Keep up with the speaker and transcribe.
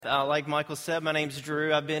Like Michael said, my name's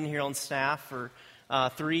Drew. I've been here on staff for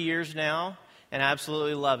 3 years now, and I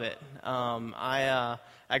absolutely love it. I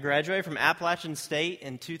graduated from Appalachian State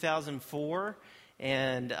in 2004,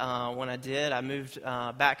 and when I did, I moved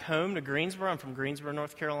back home to Greensboro. I'm from Greensboro,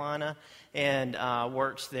 North Carolina, and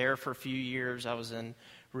worked there for a few years. I was in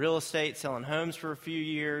real estate, selling homes for a few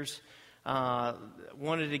years.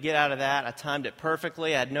 Wanted to get out of that. I timed it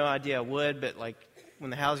perfectly. I had no idea I would, but when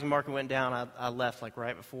the housing market went down, I left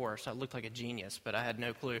right before, so I looked like a genius, but I had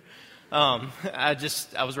no clue. I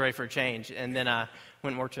was ready for a change, and then I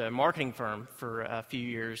went and worked at a marketing firm for a few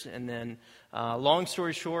years, and then, long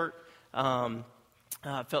story short, I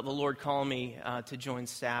felt the Lord calling me to join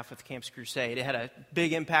staff with Campus Crusade. It had a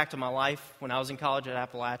big impact on my life when I was in college at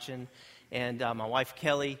Appalachian, and my wife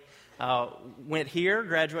Kelly went here,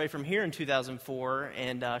 graduated from here in 2004,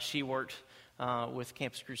 and she worked with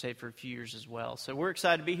Campus Crusade for a few years as well. So we're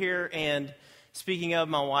excited to be here, and speaking of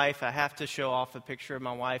my wife, I have to show off a picture of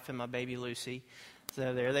my wife and my baby Lucy.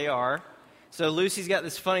 So there they are. So Lucy's got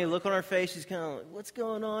this funny look on her face. She's kind of like, what's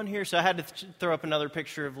going on here? So I had to throw up another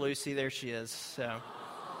picture of Lucy. There she is. So,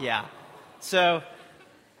 yeah. So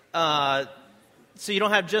you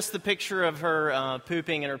don't have just the picture of her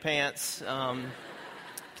pooping in her pants.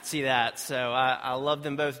 See that. So I love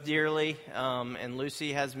them both dearly, and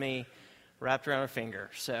Lucy has me wrapped around her finger.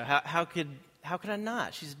 So how could I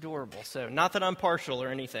not? She's adorable. So not that I'm partial or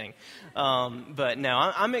anything, but no,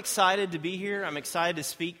 I'm excited to be here. I'm excited to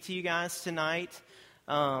speak to you guys tonight.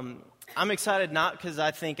 I'm excited not because I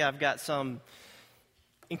think I've got some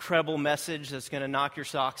incredible message that's going to knock your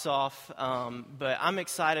socks off, but I'm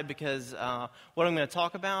excited because what I'm going to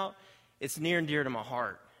talk about, it's near and dear to my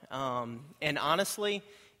heart. And honestly,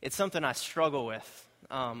 it's something I struggle with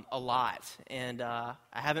a lot, and I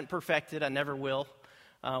haven't perfected. I never will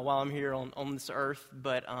while I'm here on this earth,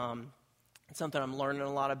 but it's something I'm learning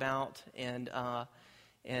a lot about, and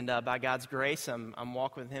by God's grace, I'm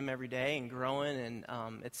walking with Him every day and growing,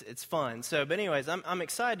 and it's fun. So, but anyways, I'm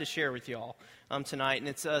excited to share with y'all tonight, and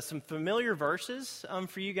it's some familiar verses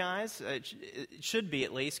for you guys. It should be,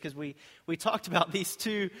 at least, because we talked about these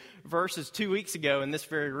two verses 2 weeks ago in this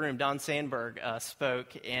very room. Don Sandberg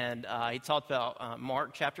spoke, and he talked about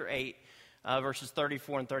Mark chapter 8. Verses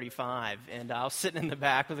 34 and 35, and I was sitting in the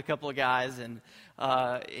back with a couple of guys, and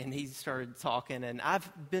he started talking, and I've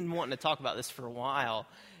been wanting to talk about this for a while,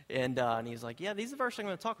 and he's like, yeah, these are the verses I'm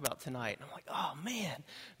going to talk about tonight, and I'm like, oh man,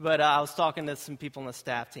 but I was talking to some people on the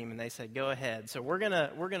staff team, and they said, go ahead, so we're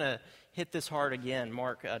gonna hit this hard again,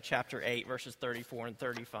 Mark chapter 8, verses 34 and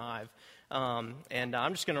 35, and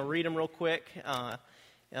I'm just going to read them real quick.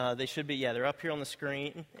 They should be, they're up here on the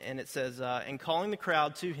screen, and it says, and calling the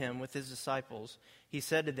crowd to him with his disciples, he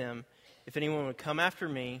said to them, if anyone would come after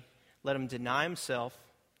me, let him deny himself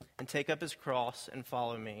and take up his cross and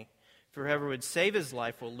follow me. For whoever would save his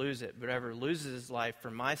life will lose it, but whoever loses his life for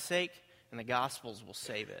my sake and the gospel's will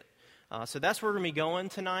save it. So that's where we're going to be going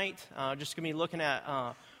tonight, just going to be looking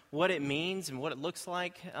at what it means and what it looks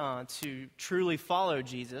like to truly follow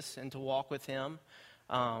Jesus and to walk with him,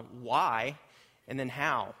 why, and then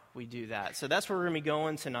how we do that. So that's where we're going to be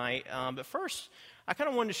going tonight. But first, I kind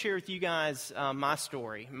of wanted to share with you guys my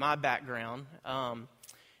story, my background. I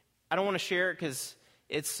don't want to share it because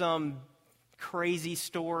it's some crazy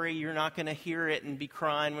story. You're not going to hear it and be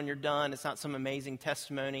crying when you're done. It's not some amazing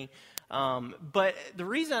testimony. But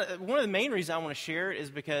one of the main reasons I want to share it is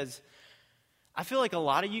because I feel like a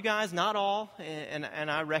lot of you guys, not all, and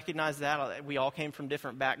I recognize that, we all came from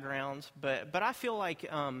different backgrounds, but I feel like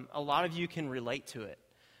a lot of you can relate to it.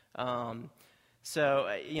 So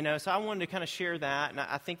I wanted to kind of share that, and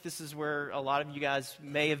I think this is where a lot of you guys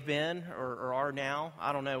may have been or are now.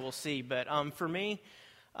 I don't know, we'll see. But for me,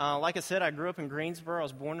 like I said, I grew up in Greensboro. I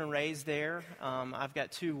was born and raised there. I've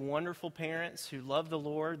got two wonderful parents who love the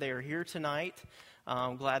Lord. They are here tonight.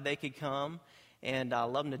 I'm glad they could come. And I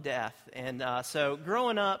love them to death. And so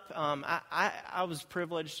growing up, I was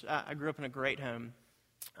privileged. I grew up in a great home.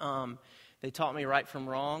 They taught me right from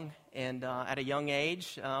wrong. And at a young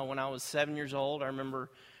age, when I was 7 years old, I remember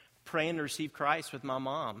praying to receive Christ with my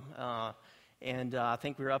mom. And I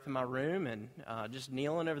think we were up in my room and just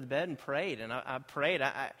kneeling over the bed and prayed. And I prayed.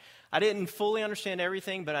 I didn't fully understand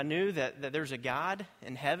everything, but I knew that there's a God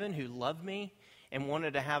in heaven who loved me and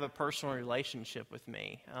wanted to have a personal relationship with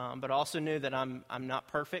me. But also knew that I'm not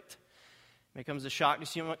perfect. It comes as a shock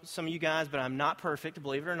to some of you guys, but I'm not perfect,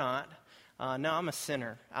 believe it or not. No, I'm a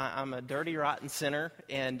sinner. I'm a dirty, rotten sinner,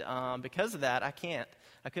 and because of that, I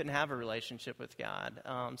couldn't have a relationship with God.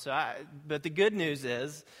 But the good news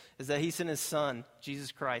is that He sent His Son,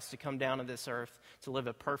 Jesus Christ, to come down to this earth to live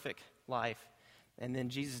a perfect life. And then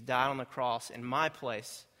Jesus died on the cross in my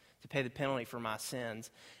place to pay the penalty for my sins.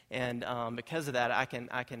 And because of that, I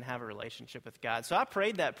can have a relationship with God. So I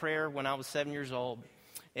prayed that prayer when I was 7 years old.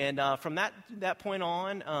 And from that point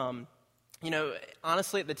on,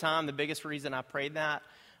 honestly, at the time, the biggest reason I prayed that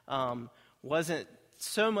wasn't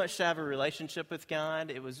so much to have a relationship with God.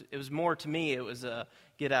 It was more, to me, it was a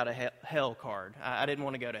get out of hell card. I didn't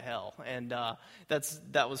want to go to hell, and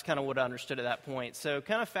that was kind of what I understood at that point. So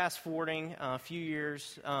kind of fast forwarding a few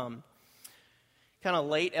years, kind of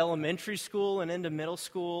late elementary school and into middle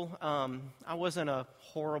school, I wasn't a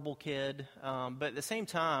horrible kid, but at the same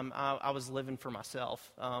time, I was living for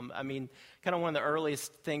myself. Kind of one of the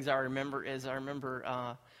earliest things I remember is I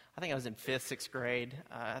think I was in 5th, 6th grade.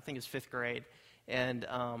 I think it was 5th grade. And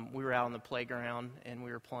we were out on the playground, and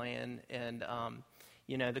we were playing, and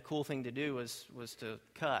the cool thing to do was to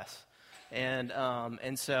cuss, and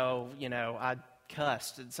so I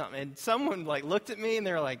cussed and something, and someone looked at me and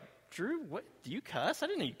they were like, "Drew, what, do you cuss? I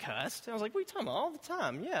didn't know you cussed." And I was like, "What are you talking about? All the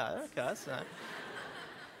time? Yeah, I cuss."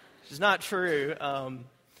 Which is not true.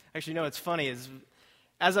 Actually, it's funny is,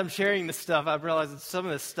 as I'm sharing this stuff, I've realized that some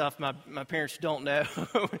of this stuff my parents don't know.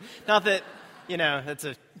 Not that that's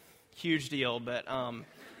a huge deal, but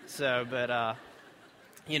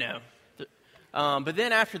but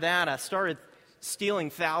then after that, I started stealing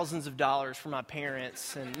thousands of dollars from my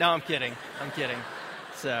parents, and no, I'm kidding.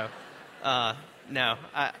 So, no,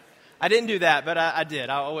 I didn't do that, but I did.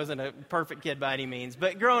 I wasn't a perfect kid by any means.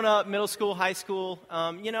 But growing up, middle school, high school,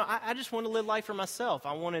 I just wanted to live life for myself.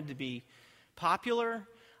 I wanted to be popular.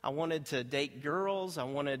 I wanted to date girls. I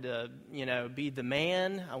wanted to, be the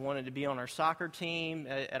man. I wanted to be on our soccer team.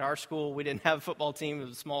 At our school, we didn't have a football team. It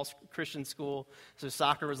was a small Christian school, so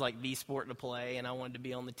soccer was like the sport to play, and I wanted to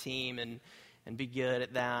be on the team and be good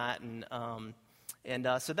at that. And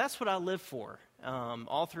so that's what I lived for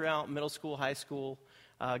all throughout middle school, high school,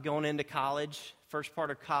 going into college, first part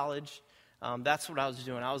of college. That's what I was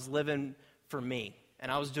doing. I was living for me,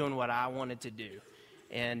 and I was doing what I wanted to do.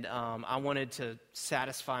 And I wanted to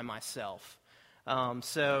satisfy myself.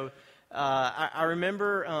 So I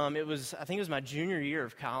remember I think it was my junior year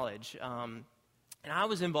of college. And I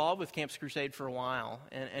was involved with Campus Crusade for a while.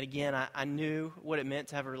 And again, I knew what it meant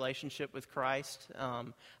to have a relationship with Christ.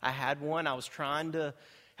 I had one. I was trying to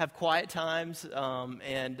have quiet times,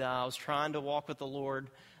 and I was trying to walk with the Lord.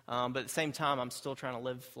 But at the same time, I'm still trying to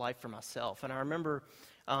live life for myself. And I remember...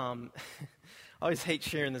 I always hate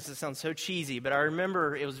sharing this. It sounds so cheesy, but I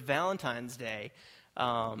remember it was Valentine's Day.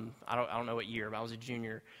 I don't know what year, but I was a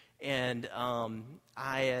junior, and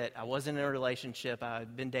I wasn't in a relationship. I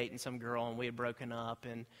had been dating some girl, and we had broken up,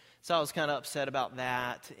 and so I was kind of upset about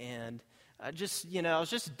that, and I was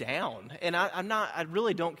just down. And I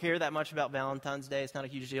really don't care that much about Valentine's Day. It's not a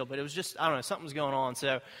huge deal, but it was just, I don't know, something was going on.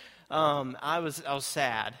 So I was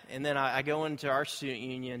sad, and then I go into our student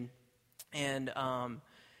union, and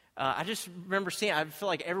I just remember I feel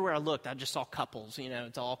like everywhere I looked, I just saw couples,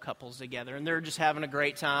 it's all couples together, and they're just having a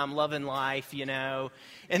great time, loving life,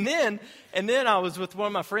 And then I was with one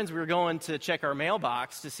of my friends. We were going to check our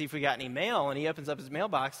mailbox to see if we got any mail, and he opens up his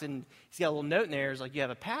mailbox, and he's got a little note in there. He's like, "You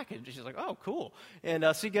have a package." And she's like, "Oh, cool." And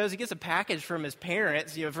so he gets a package from his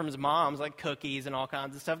parents, from his mom's, like cookies and all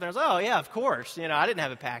kinds of stuff. And I was like, "Oh, yeah, of course. I didn't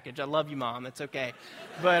have a package. I love you, Mom. It's okay."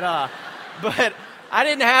 But I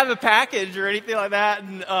didn't have a package or anything like that,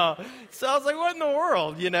 and so I was like, what in the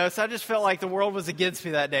world, So I just felt like the world was against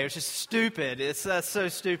me that day. It was just stupid. It's so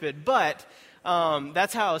stupid, but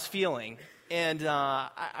that's how I was feeling. And I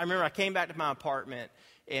remember I came back to my apartment,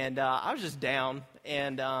 and I was just down,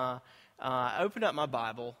 and I opened up my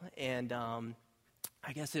Bible, and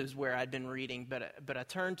I guess it was where I'd been reading, but I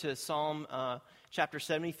turned to Psalm chapter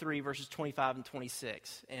 73, verses 25 and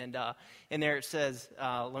 26. And in there it says,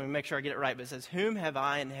 let me make sure I get it right, but it says, "Whom have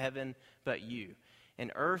I in heaven but you?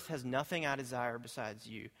 And earth has nothing I desire besides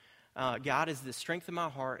you. God is the strength of my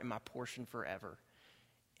heart and my portion forever."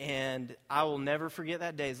 And I will never forget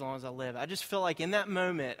that day as long as I live. I just feel like in that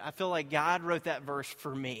moment, I feel like God wrote that verse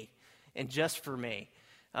for me and just for me.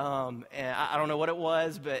 And I don't know what it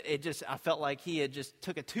was, but I felt like he had just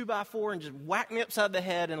took a 2x4 and just whacked me upside the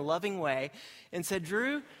head in a loving way and said,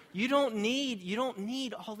 "Drew, you don't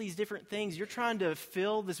need all these different things. You're trying to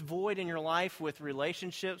fill this void in your life with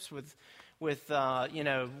relationships, with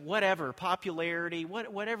whatever, popularity,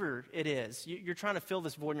 whatever it is. You're trying to fill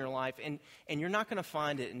this void in your life, and you're not going to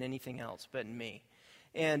find it in anything else but in me."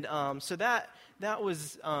 And so that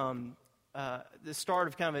was the start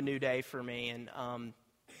of kind of a new day for me.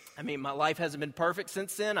 And my life hasn't been perfect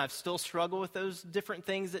since then. I've still struggled with those different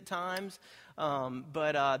things at times,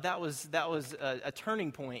 but that was a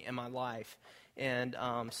turning point in my life. And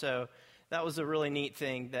so that was a really neat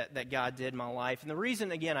thing that God did in my life. And the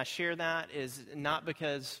reason, again, I share that is not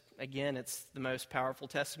because, again, it's the most powerful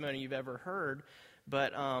testimony you've ever heard.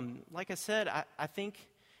 But like I said, I think,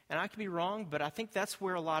 and I could be wrong, but I think that's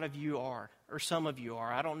where a lot of you are, or some of you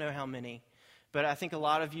are. I don't know how many. But I think a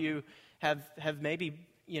lot of you have maybe,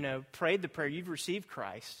 prayed the prayer. You've received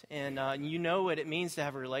Christ, and you know what it means to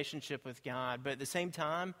have a relationship with God. But at the same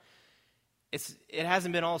time, it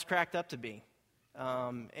hasn't been all it's cracked up to be.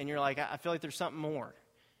 And you're like, I feel like there's something more.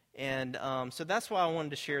 And so that's why I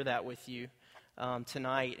wanted to share that with you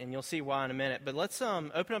tonight, and you'll see why in a minute. But let's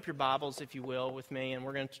open up your Bibles, if you will, with me, and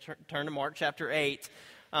we're going to turn to Mark chapter 8.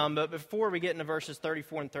 But before we get into verses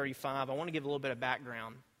 34 and 35, I want to give a little bit of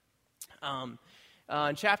background.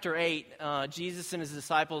 In chapter 8, Jesus and his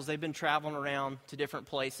disciples, they've been traveling around to different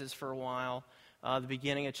places for a while. The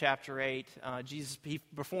beginning of chapter 8, Jesus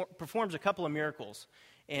performs a couple of miracles.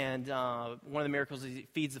 And one of the miracles is he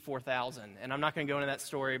feeds the 4,000. And I'm not going to go into that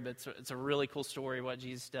story, but it's a really cool story what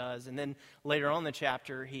Jesus does. And then later on in the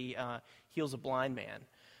chapter, he heals a blind man.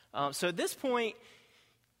 So at this point,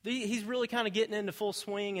 he's really kind of getting into full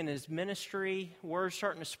swing in his ministry. Word's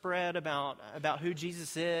starting to spread about who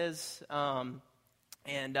Jesus is.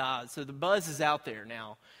 And so the buzz is out there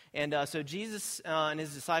now. And so Jesus and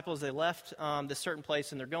his disciples, they left this certain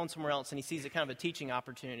place, and they're going somewhere else, and he sees a kind of a teaching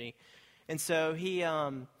opportunity. And so he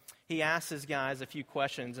asks his guys a few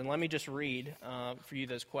questions, and let me just read for you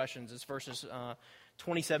those questions. It's verses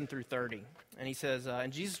 27 through 30. And he says,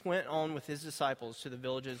 And Jesus went on with his disciples to the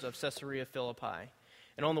villages of Caesarea Philippi.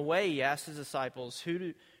 And on the way he asked his disciples,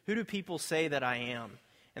 Who do people say that I am?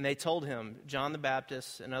 And they told him, John the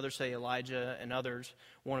Baptist, and others say Elijah, and others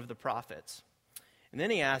one of the prophets. And then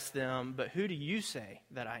he asked them, But who do you say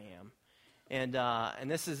that I am? And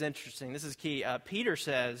this is interesting. This is key. Peter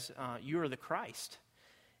says, "You are the Christ,"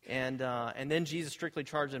 and then Jesus strictly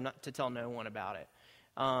charged him not to tell no one about it.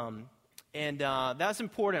 That's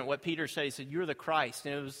important. What Peter said, he said, "You're the Christ,"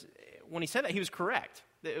 and it was when he said that, he was correct.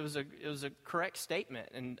 It was a correct statement.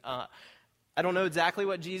 And I don't know exactly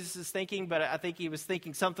what Jesus is thinking, but I think he was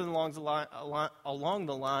thinking something along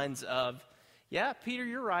the lines of, yeah, Peter,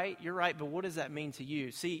 you're right, but what does that mean to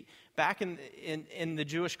you? See, back in the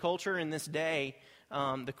Jewish culture in this day,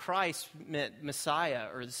 the Christ meant Messiah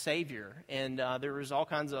or the Savior, and there was all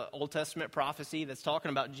kinds of Old Testament prophecy that's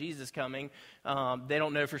talking about Jesus coming. They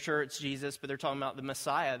don't know for sure it's Jesus, but they're talking about the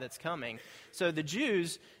Messiah that's coming. So the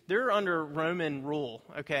Jews, they're under Roman rule,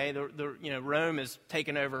 okay? Rome has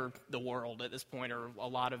taken over the world at this point, or a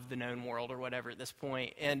lot of the known world or whatever at this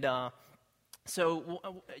point, and so,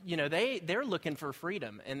 they're looking for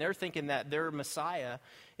freedom, and they're thinking that their Messiah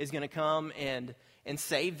is going to come and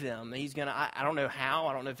save them. He's going to, I don't know how,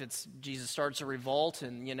 I don't know if it's Jesus starts a revolt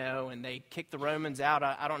and they kick the Romans out.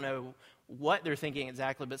 I don't know what they're thinking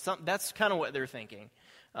exactly, but that's kind of what they're thinking.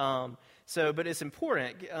 But it's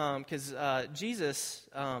important because Jesus,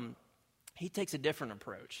 he takes a different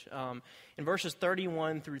approach. In verses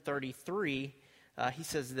 31 through 33, he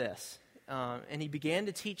says this, and he began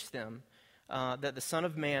to teach them that the Son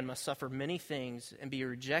of Man must suffer many things and be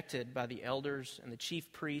rejected by the elders and the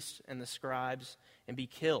chief priests and the scribes and be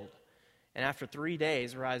killed, and after 3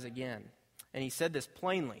 days rise again. And he said this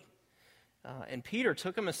plainly. And Peter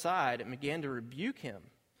took him aside and began to rebuke him.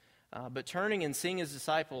 But turning and seeing his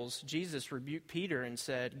disciples, Jesus rebuked Peter and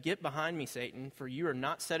said, "Get behind me, Satan, for you are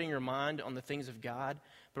not setting your mind on the things of God,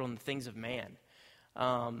 but on the things of man."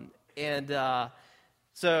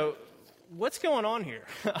 So what's going on here?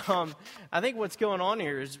 I think what's going on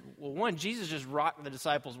here is, well, one, Jesus just rocked the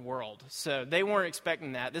disciples' world. So they weren't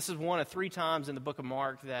expecting that. This is one of 3 times in the book of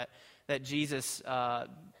Mark that Jesus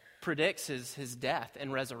predicts his death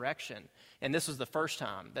and resurrection. And this was the first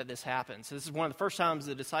time that this happened. So this is one of the first times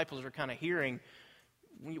the disciples are kind of hearing,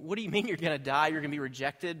 what do you mean you're going to die? You're going to be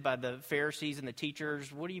rejected by the Pharisees and the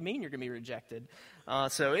teachers? What do you mean you're going to be rejected?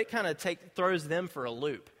 So it kind of throws them for a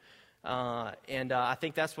loop. I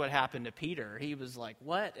think that's what happened to Peter. He was like,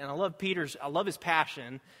 what? And I love his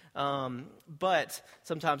passion, but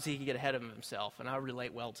sometimes he can get ahead of himself, and I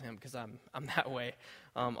relate well to him because I'm that way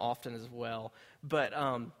often as well. But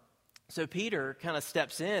so Peter kind of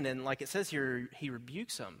steps in, and like it says here, he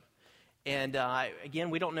rebukes him. And again,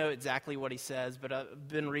 we don't know exactly what he says, but I've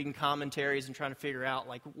been reading commentaries and trying to figure out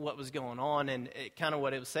like what was going on, and kind of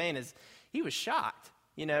what it was saying is he was shocked.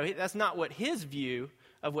 That's not what his view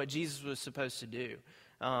of what Jesus was supposed to do.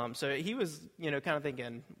 So he was, kind of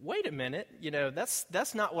thinking, wait a minute,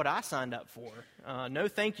 that's not what I signed up for. No,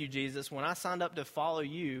 thank you, Jesus. When I signed up to follow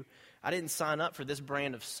you, I didn't sign up for this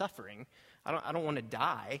brand of suffering. I don't want to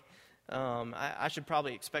die. I should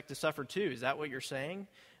probably expect to suffer too. Is that what you're saying?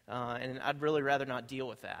 And I'd really rather not deal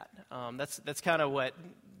with that. That's kind of what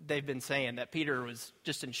they've been saying, that Peter was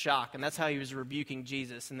just in shock, and that's how he was rebuking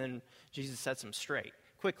Jesus, and then Jesus sets him straight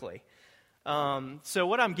quickly. So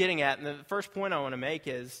what I'm getting at, and the first point I want to make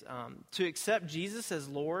is to accept Jesus as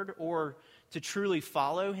Lord, or to truly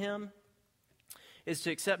follow him, is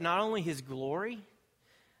to accept not only his glory,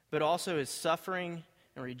 but also his suffering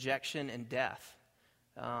and rejection and death.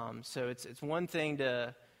 So it's one thing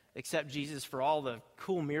to accept Jesus for all the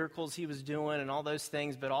cool miracles he was doing and all those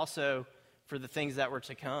things, but also for the things that were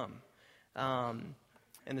to come. And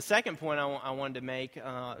the second point I wanted to make,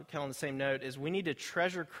 kind of on the same note, is we need to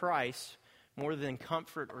treasure Christ more than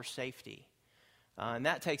comfort or safety. And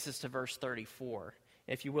that takes us to verse 34.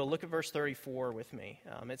 If you will, look at verse 34 with me.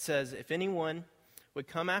 It says, "If anyone would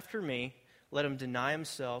come after me, let him deny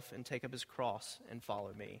himself and take up his cross and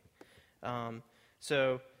follow me."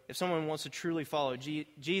 So if someone wants to truly follow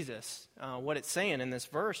Jesus, what it's saying in this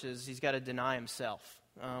verse is he's got to deny himself.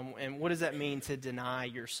 And what does that mean, to deny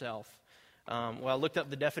yourself? Well, I looked up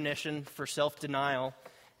the definition for self-denial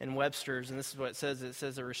in Webster's, and this is what it says. It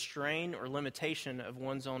says a restraint or limitation of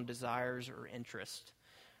one's own desires or interest.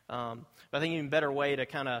 But I think an even better way to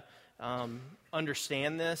kind of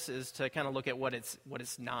understand this is to kind of look at what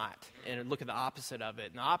it's not, and look at the opposite of it.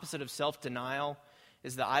 And the opposite of self-denial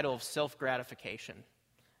is the idol of self-gratification.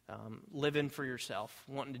 Living for yourself,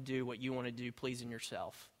 wanting to do what you want to do, pleasing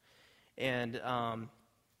yourself. And,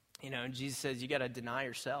 Jesus says you got to deny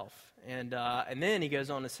yourself. And then he goes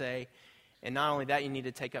on to say, and not only that, you need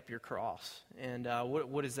to take up your cross. And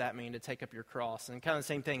what does that mean, to take up your cross? And kind of the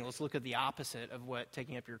same thing. Let's look at the opposite of what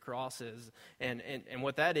taking up your cross is. And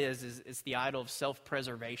what that is it's the idol of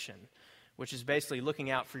self-preservation, which is basically looking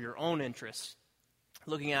out for your own interests,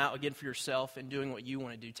 looking out, again, for yourself and doing what you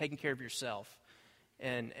want to do, taking care of yourself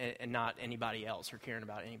and not anybody else, or caring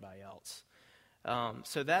about anybody else.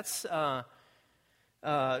 So that's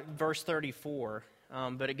verse 34.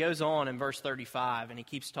 But it goes on in verse 35, and he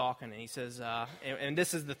keeps talking, and he says, and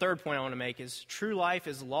this is the third point I want to make, is true life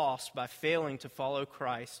is lost by failing to follow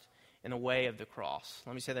Christ in the way of the cross.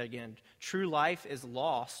 Let me say that again. True life is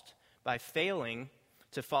lost by failing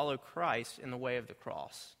to follow Christ in the way of the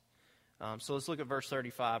cross. So let's look at verse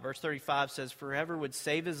 35. Verse 35 says, "For whoever would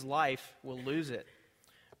save his life will lose it,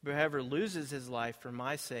 but whoever loses his life for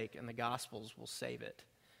my sake and the gospel's will save it."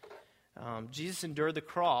 Jesus endured the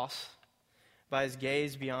cross by his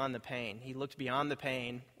gaze beyond the pain. He looked beyond the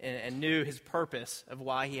pain and knew his purpose of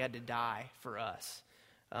why he had to die for us.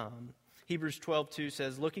 Hebrews 12:2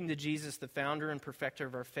 says, "Looking to Jesus, the founder and perfecter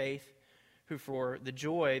of our faith, who for the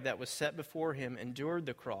joy that was set before him endured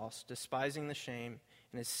the cross, despising the shame,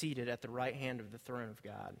 and is seated at the right hand of the throne of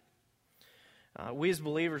God." We as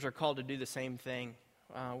believers are called to do the same thing.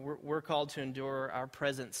 We're called to endure our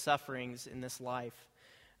present sufferings in this life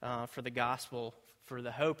for the gospel, for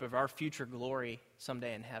the hope of our future glory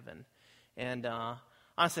someday in heaven. And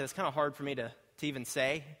honestly, it's kind of hard for me to even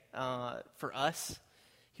say for us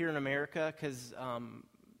here in America, because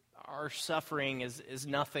our suffering is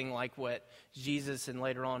nothing like what Jesus and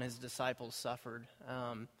later on his disciples suffered.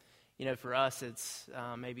 For us, it's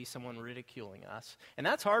maybe someone ridiculing us. And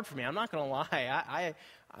that's hard for me. I'm not going to lie.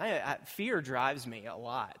 I fear drives me a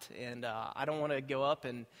lot. And I don't want to go up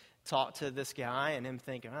and talk to this guy and him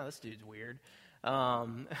thinking, "Oh, this dude's weird."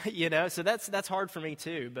 So that's hard for me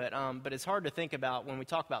too. But it's hard to think about when we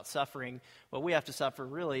talk about suffering. What we have to suffer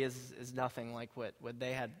really is nothing like what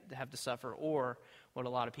they have to suffer, or what a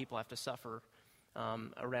lot of people have to suffer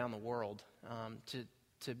around the world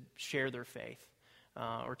to share their faith.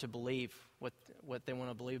 Or to believe what they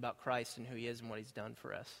want to believe about Christ and who he is and what he's done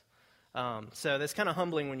for us. So that's kind of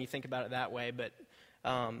humbling when you think about it that way. But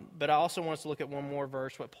I also want us to look at one more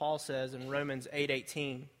verse, what Paul says in Romans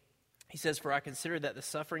 8:18. He says, "For I consider that the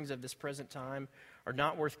sufferings of this present time are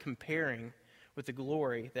not worth comparing with the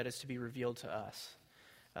glory that is to be revealed to us."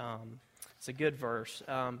 It's a good verse.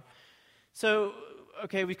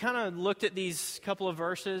 Okay, we've kind of looked at these couple of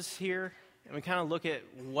verses here, and we kind of look at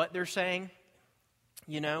what they're saying.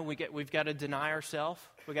 We've got to deny ourselves.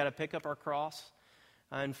 We've got to pick up our cross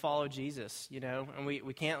and follow Jesus, and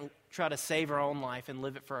we can't try to save our own life and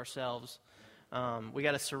live it for ourselves. We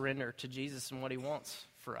got to surrender to Jesus and what he wants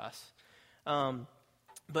for us.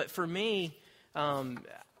 But for me,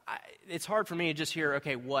 it's hard for me to just hear,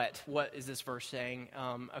 okay, what is this verse saying?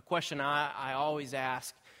 A question I always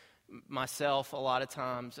ask myself a lot of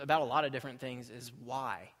times about a lot of different things is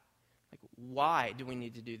why? Why do we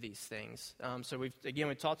need to do these things? So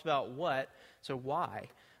we've talked about what, so why?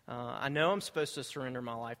 I know I'm supposed to surrender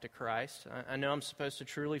my life to Christ. I know I'm supposed to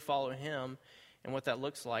truly follow him and what that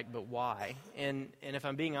looks like, but why? And if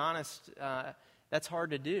I'm being honest, That's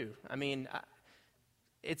hard to do. I mean,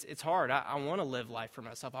 it's hard. I want to live life for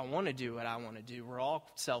myself. I want to do what I want to do. We're all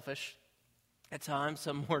selfish at times,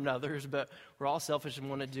 some more than others, but we're all selfish and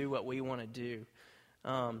want to do what we want to do.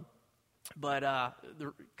 But a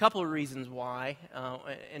couple of reasons why,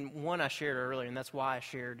 and one I shared earlier, and that's why I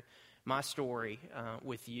shared my story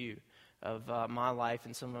with you of my life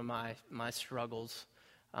and some of my struggles,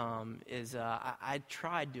 is I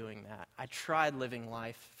tried doing that. I tried living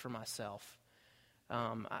life for myself.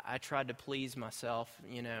 I tried to please myself,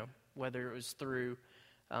 whether it was through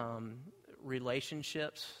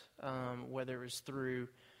relationships, whether it was through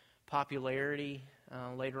popularity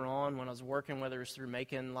later on when I was working, whether it was through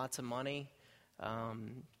making lots of money.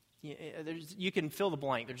 You can fill the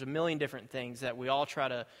blank. There's a million different things that we all try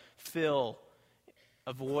to fill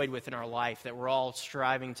a void within our life, that we're all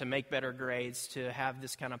striving to make better grades, to have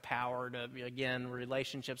this kind of power, to, again,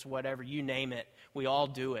 relationships, whatever, you name it. We all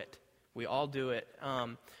do it. We all do it.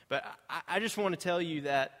 But I just want to tell you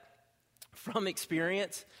that from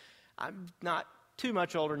experience, I'm not too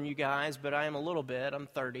much older than you guys, but I am a little bit. I'm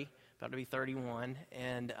 30, about to be 31.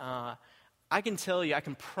 And I can tell you, I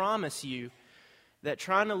can promise you that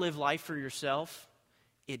trying to live life for yourself,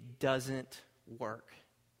 it doesn't work.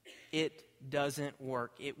 It doesn't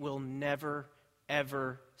work. It will never,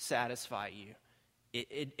 ever satisfy you.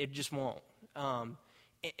 It just won't.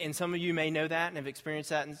 And some of you may know that and have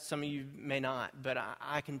experienced that, and some of you may not. But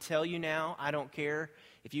I can tell you now, I don't care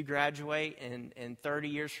if you graduate and 30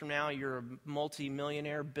 years from now you're a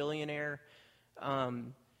multi-millionaire, billionaire,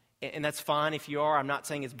 and that's fine if you are. I'm not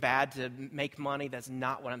saying it's bad to make money. That's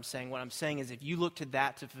not what I'm saying. What I'm saying is if you look to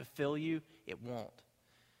that to fulfill you, it won't.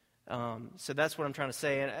 So that's what I'm trying to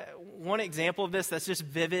say. And one example of this that's just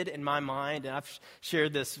vivid in my mind, and I've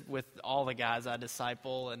shared this with all the guys I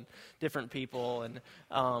disciple and different people, and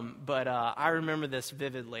but I remember this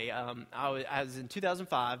vividly. I was in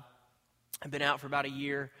 2005. I've been out for about a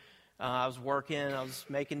year. I was working. I was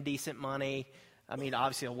making decent money. I mean,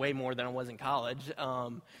 obviously way more than I was in college.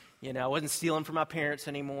 I wasn't stealing from my parents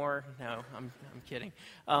anymore. No, I'm kidding.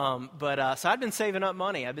 So I'd been saving up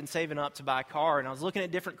money. I'd been saving up to buy a car, and I was looking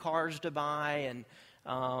at different cars to buy, and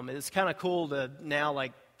it's kind of cool to now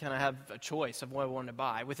kind of have a choice of what I wanted to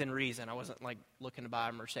buy within reason. I wasn't looking to buy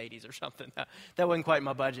a Mercedes or something. That wasn't quite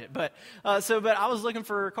my budget. But I was looking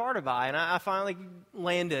for a car to buy, and I finally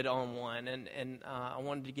landed on one, and I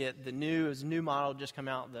wanted to get it was a new model just come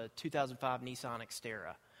out, the 2005 Nissan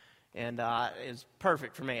Xterra. And it was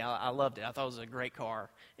perfect for me. I loved it. I thought it was a great car.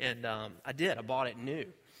 And I did. I bought it new,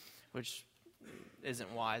 which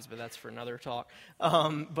isn't wise, but that's for another talk.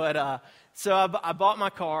 So I bought my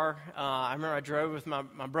car. I remember I drove with my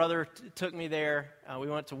brother, took me there. We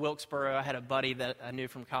went to Wilkesboro. I had a buddy that I knew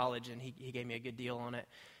from college, and he gave me a good deal on it.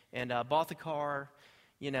 And bought the car.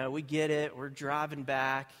 We get it. We're driving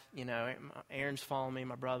back. Aaron's following me,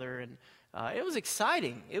 my brother. And it was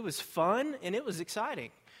exciting. It was fun, and it was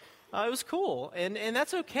exciting. It was cool, and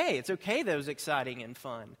that's okay. It's okay that it was exciting and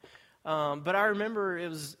fun. But I remember it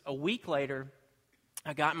was a week later,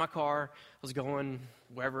 I got in my car. I was going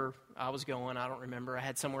wherever I was going. I don't remember. I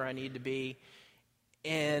had somewhere I needed to be.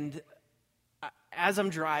 And as I'm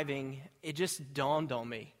driving, it just dawned on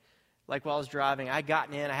me. While I was driving, I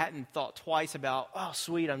gotten in. I hadn't thought twice about, oh,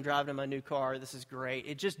 sweet, I'm driving in my new car. This is great.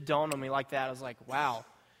 It just dawned on me like that. I was like, wow.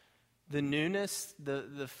 The newness,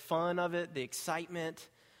 the fun of it, the excitement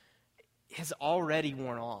has already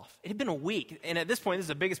worn off. It had been a week, and at this point, this is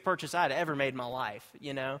the biggest purchase I had ever made in my life,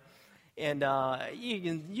 And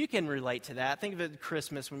you can relate to that. Think of it at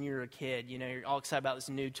Christmas when you were a kid. You're all excited about this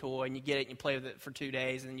new toy, and you get it, and you play with it for 2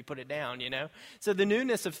 days, and then you put it down, So the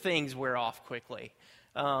newness of things wear off quickly.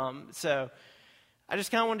 So I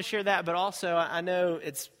just kind of wanted to share that, but also I know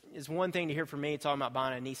it's one thing to hear from me talking about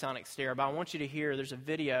buying a Nissan Xterra, but I want you to hear there's a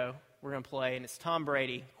video we're going to play, and it's Tom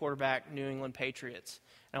Brady, quarterback, New England Patriots.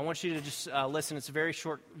 And I want you to just listen. It's a very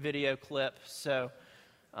short video clip, so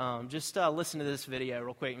just listen to this video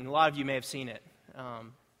real quick. And a lot of you may have seen it.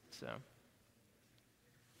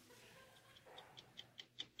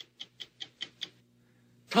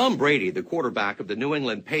 Tom Brady, the quarterback of the New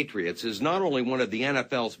England Patriots, is not only one of the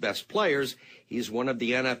NFL's best players, he's one of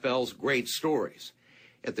the NFL's great stories.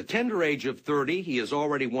 At the tender age of 30, he has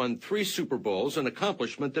already won 3 Super Bowls, an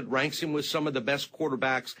accomplishment that ranks him with some of the best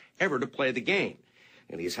quarterbacks ever to play the game.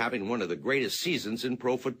 And he's having one of the greatest seasons in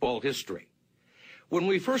pro football history. When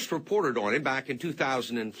we first reported on him back in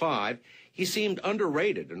 2005, he seemed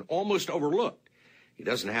underrated and almost overlooked. He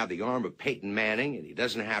doesn't have the arm of Peyton Manning, and he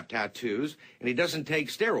doesn't have tattoos, and he doesn't take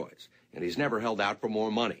steroids, and he's never held out for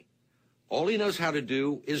more money. All he knows how to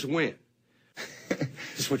do is win.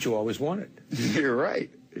 It's what you always wanted. You're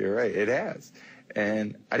right. It has.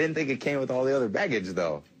 And I didn't think it came with all the other baggage,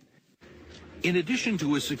 though. In addition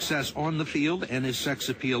to his success on the field and his sex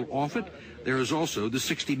appeal off it, there is also the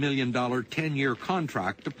 $60 million 10-year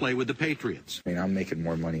contract to play with the Patriots. I mean, I'm making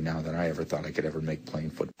more money now than I ever thought I could ever make playing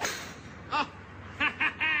football.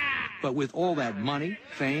 But with all that money,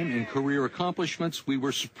 fame, and career accomplishments, we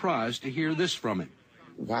were surprised to hear this from him.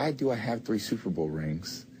 Why do I have 3 Super Bowl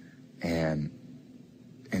rings and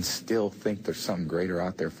still think there's something greater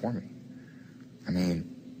out there for me? I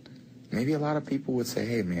mean, maybe a lot of people would say,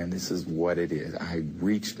 hey, man, this is what it is. I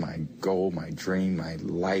reached my goal, my dream, my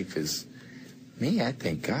life is... Me, I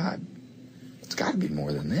think, God, it's got to be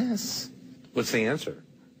more than this. What's the answer?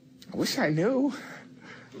 I wish I knew.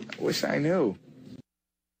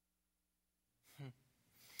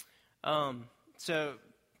 So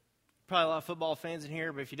probably a lot of football fans in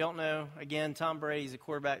here, but if you don't know, again, Tom Brady's a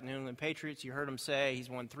quarterback of the New England Patriots. You heard him say he's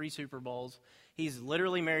won 3 Super Bowls. He's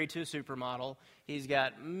literally married to a supermodel. He's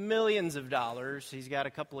got millions of dollars. He's got a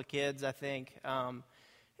couple of kids, I think.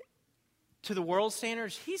 To the world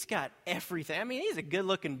standards, he's got everything. I mean, he's a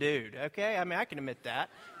good-looking dude, okay? I mean, I can admit that.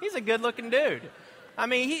 He's a good-looking dude. I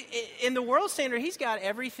mean, in the world standard, he's got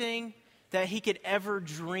everything that he could ever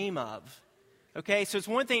dream of. Okay, so it's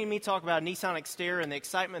one thing to me talk about a Nissan Xterra and the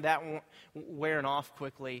excitement of that wearing off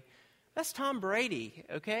quickly. That's Tom Brady,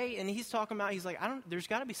 okay? And he's talking about, he's like, there's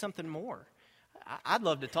got to be something more. I'd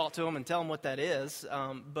love to talk to him and tell him what that is.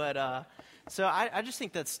 So I just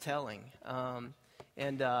think that's telling.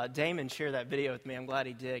 And Damon shared that video with me. I'm glad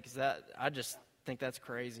he did, because I just think that's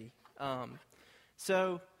crazy.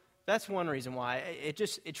 So that's one reason why.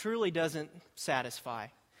 It truly doesn't satisfy.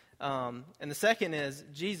 And the second is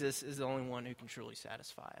Jesus is the only one who can truly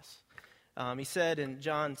satisfy us. He said in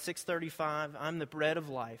John 6:35, I'm the bread of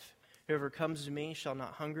life. Whoever comes to me shall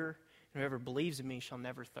not hunger, and whoever believes in me shall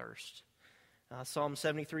never thirst. Psalm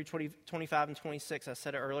 73, 25 and 26, I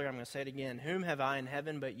said it earlier, I'm going to say it again. Whom have I in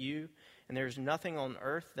heaven but you? And there is nothing on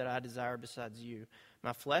earth that I desire besides you.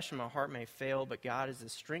 My flesh and my heart may fail, but God is the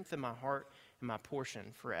strength of my heart and my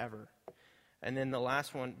portion forever. And then the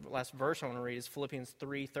last verse I want to read is Philippians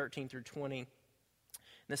 3, 13 through 20. And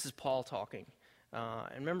this is Paul talking.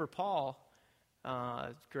 And remember, Paul,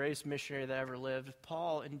 greatest missionary that ever lived,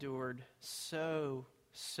 Paul endured so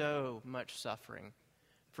much suffering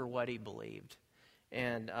for what he believed.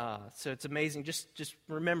 And so it's amazing. Just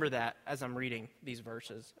remember that as I'm reading these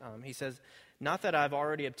verses. He says, not that I've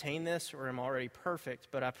already obtained this or am already perfect,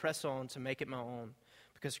 but I press on to make it my own,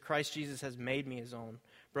 because Christ Jesus has made me his own.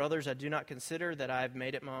 Brothers, I do not consider that I have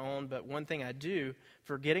made it my own, but one thing I do,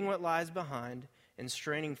 forgetting what lies behind and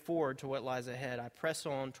straining forward to what lies ahead, I press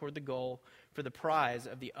on toward the goal for the prize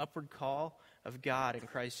of the upward call of God in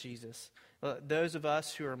Christ Jesus. Those of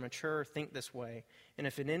us who are mature think this way, and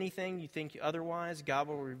if in anything you think otherwise, God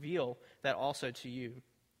will reveal that also to you.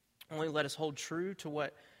 Only let us hold true to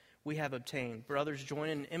what we have obtained. Brothers, join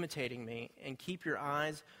in imitating me, and keep your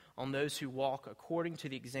eyes on those who walk according to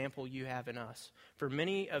the example you have in us. For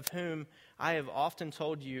many of whom I have often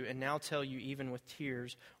told you, and now tell you even with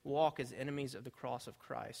tears, walk as enemies of the cross of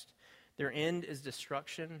Christ. Their end is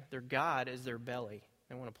destruction. Their God is their belly.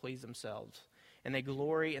 They want to please themselves. And they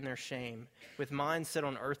glory in their shame, with minds set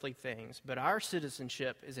on earthly things. But our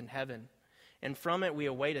citizenship is in heaven, and from it we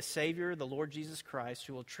await a Savior, the Lord Jesus Christ,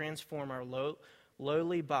 who will transform our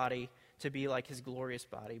lowly body to be like his glorious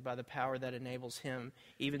body by the power that enables him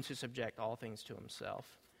even to subject all things to himself.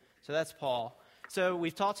 So that's Paul. So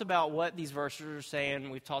we've talked about what these verses are saying.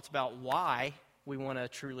 We've talked about why we want to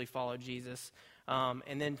truly follow Jesus.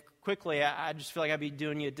 And then quickly, I just feel like I'd be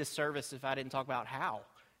doing you a disservice if I didn't talk about how.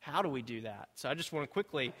 How do we do that? So I just want to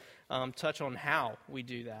quickly touch on how we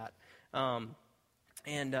do that. Let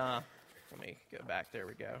me go back. There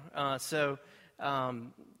we go.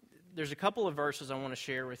 There's a couple of verses I want to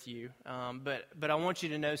share with you, but I want you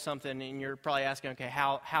to know something, and you're probably asking, okay,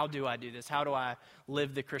 how do I do this? How do I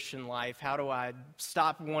live the Christian life? How do I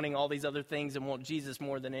stop wanting all these other things and want Jesus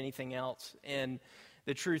more than anything else? And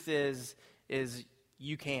the truth is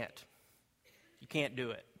you can't. You can't do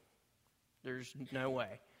it. There's no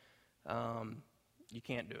way. You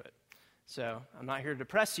can't do it. So I'm not here to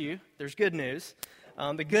depress you. There's good news.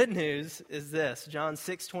 The good news is this. John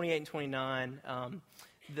 6, 28 and 29,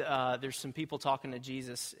 there's some people talking to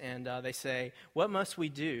Jesus, and they say, what must we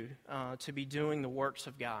do to be doing the works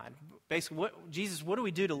of God? Basically, what do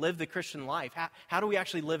we do to live the Christian life? How do we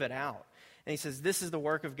actually live it out? And he says, this is the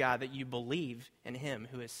work of God, that you believe in him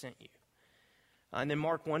who has sent you. And then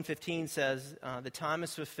Mark 1:15 says, the time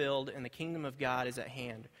is fulfilled and the kingdom of God is at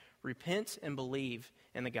hand. Repent and believe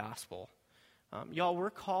in the gospel. Y'all,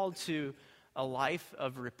 we're called to a life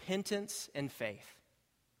of repentance and faith.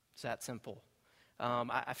 It's that simple.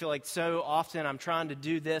 I feel like so often I'm trying to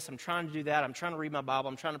do this, I'm trying to do that, I'm trying to read my Bible,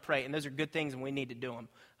 I'm trying to pray, and those are good things and we need to do them.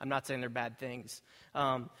 I'm not saying they're bad things.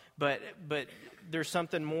 But there's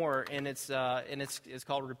something more, and it's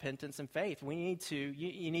called repentance and faith. We need to,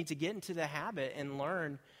 you need to get into the habit and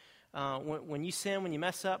learn when you sin, when you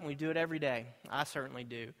mess up, and we do it every day. I certainly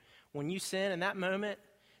do. When you sin in that moment,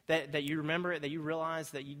 that you remember it, that you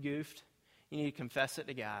realize that you goofed, you need to confess it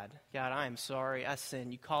to God. God, I am sorry, I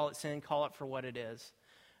sinned. You call it sin, call it for what it is.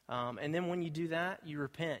 And then when you do that, you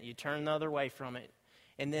repent. You turn the other way from it.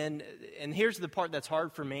 And here's the part that's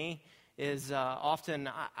hard for me, is often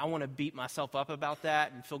I want to beat myself up about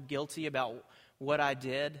that and feel guilty about what I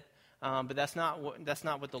did. But that's not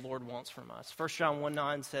what the Lord wants from us. 1 John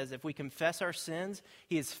 1:9 says, if we confess our sins,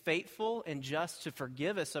 He is faithful and just to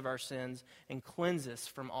forgive us of our sins and cleanse us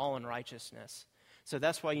from all unrighteousness. So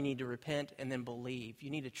that's why you need to repent and then believe.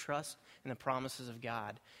 You need to trust in the promises of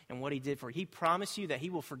God and what He did for you. He promised you that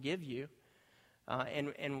He will forgive you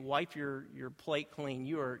and wipe your plate clean.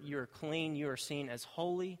 You are clean. You are seen as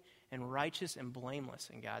holy and righteous and blameless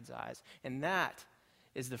in God's eyes. And that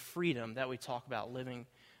is the freedom that we talk about living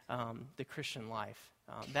the Christian life.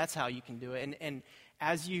 That's how you can do it. And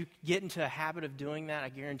as you get into a habit of doing that, I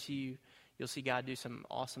guarantee you'll see God do some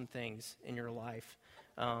awesome things in your life.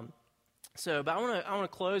 But I want to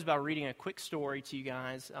close by reading a quick story to you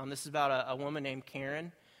guys. This is about a woman named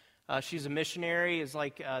Karen. She's a missionary. It's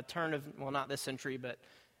like a turn of, well, not this century, but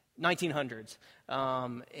 1900s.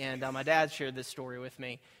 And my dad shared this story with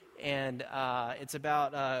me. And it's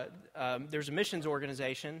about, there's a missions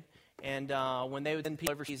organization. And when they would send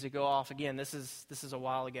people overseas to go off, again, this is a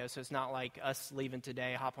while ago, so it's not like us leaving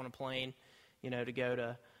today, hop on a plane, to go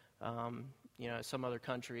to, some other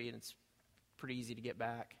country, and it's pretty easy to get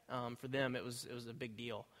back. For them, it was a big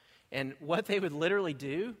deal. And what they would literally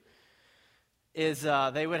do is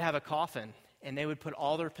they would have a coffin, and they would put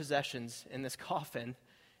all their possessions in this coffin,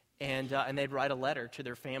 and they'd write a letter to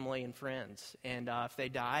their family and friends. And if they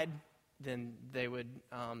died, then they would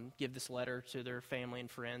give this letter to their family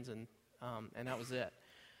and friends, and that was it.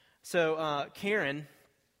 So Karen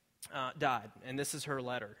died, and this is her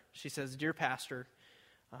letter. She says, "Dear Pastor,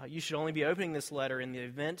 you should only be opening this letter in the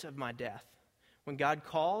event of my death. When God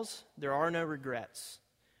calls, there are no regrets.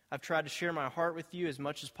 I've tried to share my heart with you as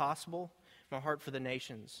much as possible, my heart for the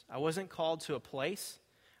nations. I wasn't called to a place.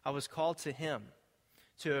 I was called to Him.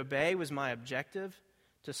 To obey was my objective.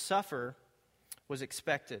 To suffer was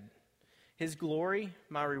expected. His glory,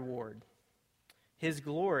 my reward. His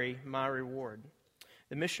glory, my reward.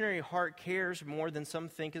 The missionary heart cares more than some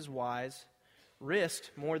think is wise, risks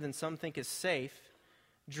more than some think is safe,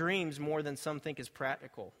 dreams more than some think is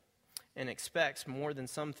practical, and expects more than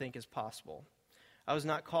some think is possible. I was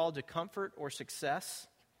not called to comfort or success,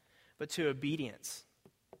 but to obedience.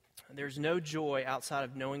 There's no joy outside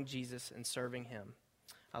of knowing Jesus and serving Him.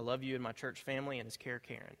 I love you and my church family, and His care,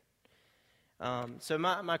 Karen." So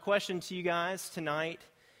my question to you guys tonight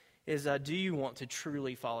is, do you want to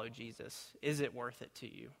truly follow Jesus? Is it worth it to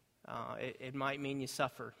you? It might mean you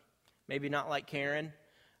suffer. Maybe not like Karen,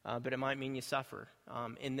 but it might mean you suffer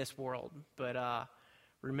in this world. But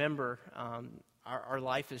remember, our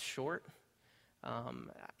life is short.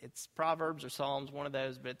 It's Proverbs or Psalms, one of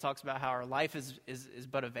those, but it talks about how our life is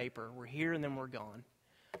but a vapor. We're here and then we're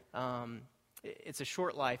gone. It's a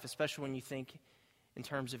short life, especially when you think in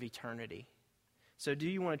terms of eternity. So do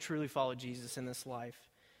you want to truly follow Jesus in this life?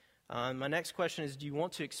 My next question is, do you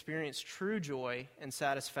want to experience true joy and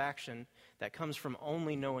satisfaction that comes from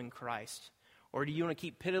only knowing Christ? Or do you want to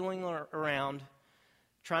keep piddling around,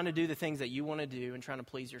 trying to do the things that you want to do and trying to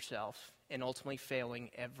please yourself and ultimately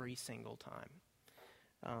failing every single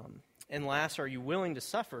time? And last, are you willing to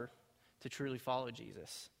suffer to truly follow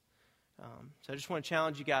Jesus? So I just want to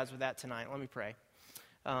challenge you guys with that tonight. Let me pray.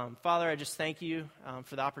 Father, I just thank you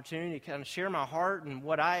for the opportunity to kind of share my heart and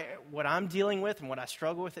what I'm dealing with and what I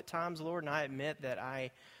struggle with at times, Lord. And I admit that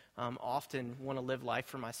I often want to live life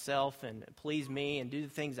for myself and please me and do the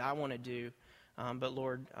things I want to do. But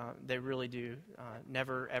Lord, they really do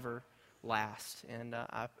never, ever last. And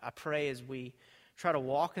I pray as we try to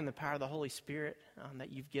walk in the power of the Holy Spirit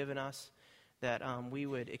that you've given us, that we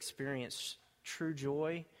would experience true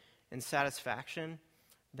joy and satisfaction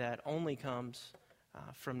that only comes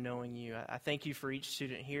from knowing you. I thank you for each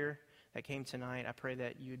student here that came tonight. I pray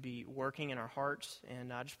that you would be working in our hearts,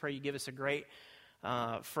 and I just pray you give us a great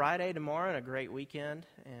Friday tomorrow and a great weekend,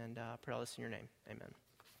 and I pray all this in your name. Amen.